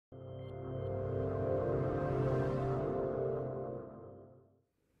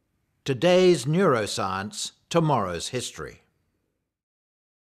Today's neuroscience, tomorrow's history.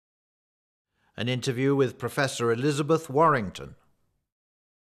 An interview with Professor Elizabeth Warrington.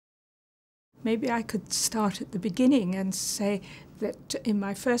 Maybe I could start at the beginning and say that in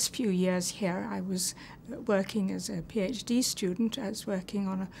my first few years here, I was working as a PhD student. I was working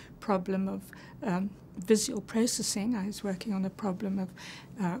on a problem of visual processing. I was working on a problem of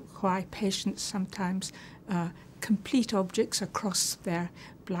why patients sometimes complete objects across their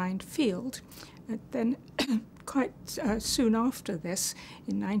blind field. And then quite soon after this,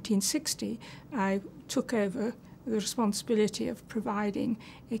 in 1960, I took over the responsibility of providing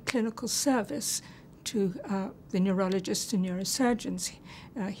a clinical service to the neurologists and neurosurgeons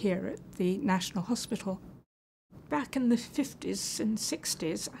here at the National Hospital. Back in the 50s and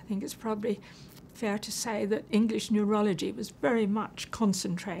 60s, I think it's probably fair to say that English neurology was very much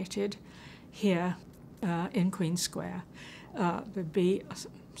concentrated here in Queen Square. There'd be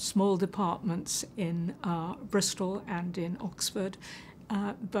small departments in Bristol and in Oxford,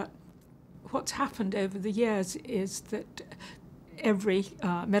 but what's happened over the years is that every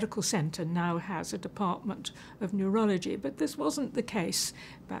medical centre now has a department of neurology, but this wasn't the case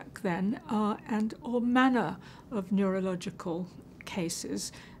back then, and all manner of neurological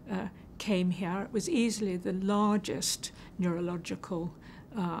cases came here. It was easily the largest neurological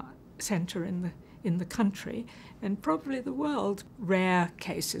centre in the country, and probably the world. Rare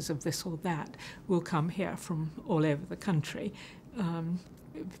cases of this or that will come here from all over the country.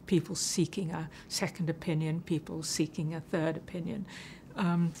 People seeking a second opinion, people seeking a third opinion.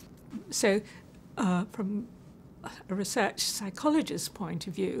 So from a research psychologist's point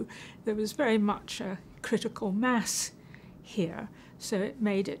of view, there was very much a critical mass here, so it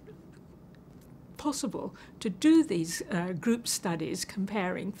made it possible to do these group studies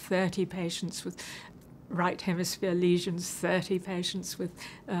comparing 30 patients with right hemisphere lesions, 30 patients with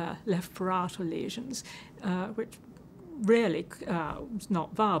left parietal lesions, which really was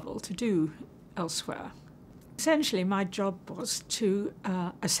not viable to do elsewhere. Essentially, my job was to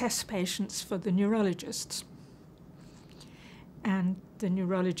assess patients for the neurologists. And the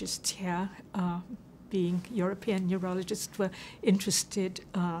neurologists here, being European neurologists, were interested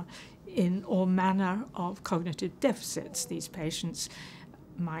in all manner of cognitive deficits. These patients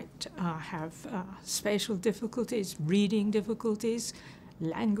might have spatial difficulties, reading difficulties,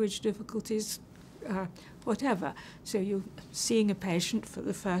 language difficulties, whatever. So you're seeing a patient for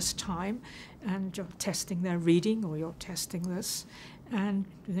the first time and you're testing their reading, or you're testing this, and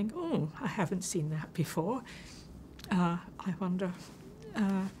you think, oh, I haven't seen that before. I wonder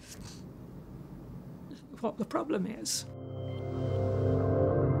what the problem is.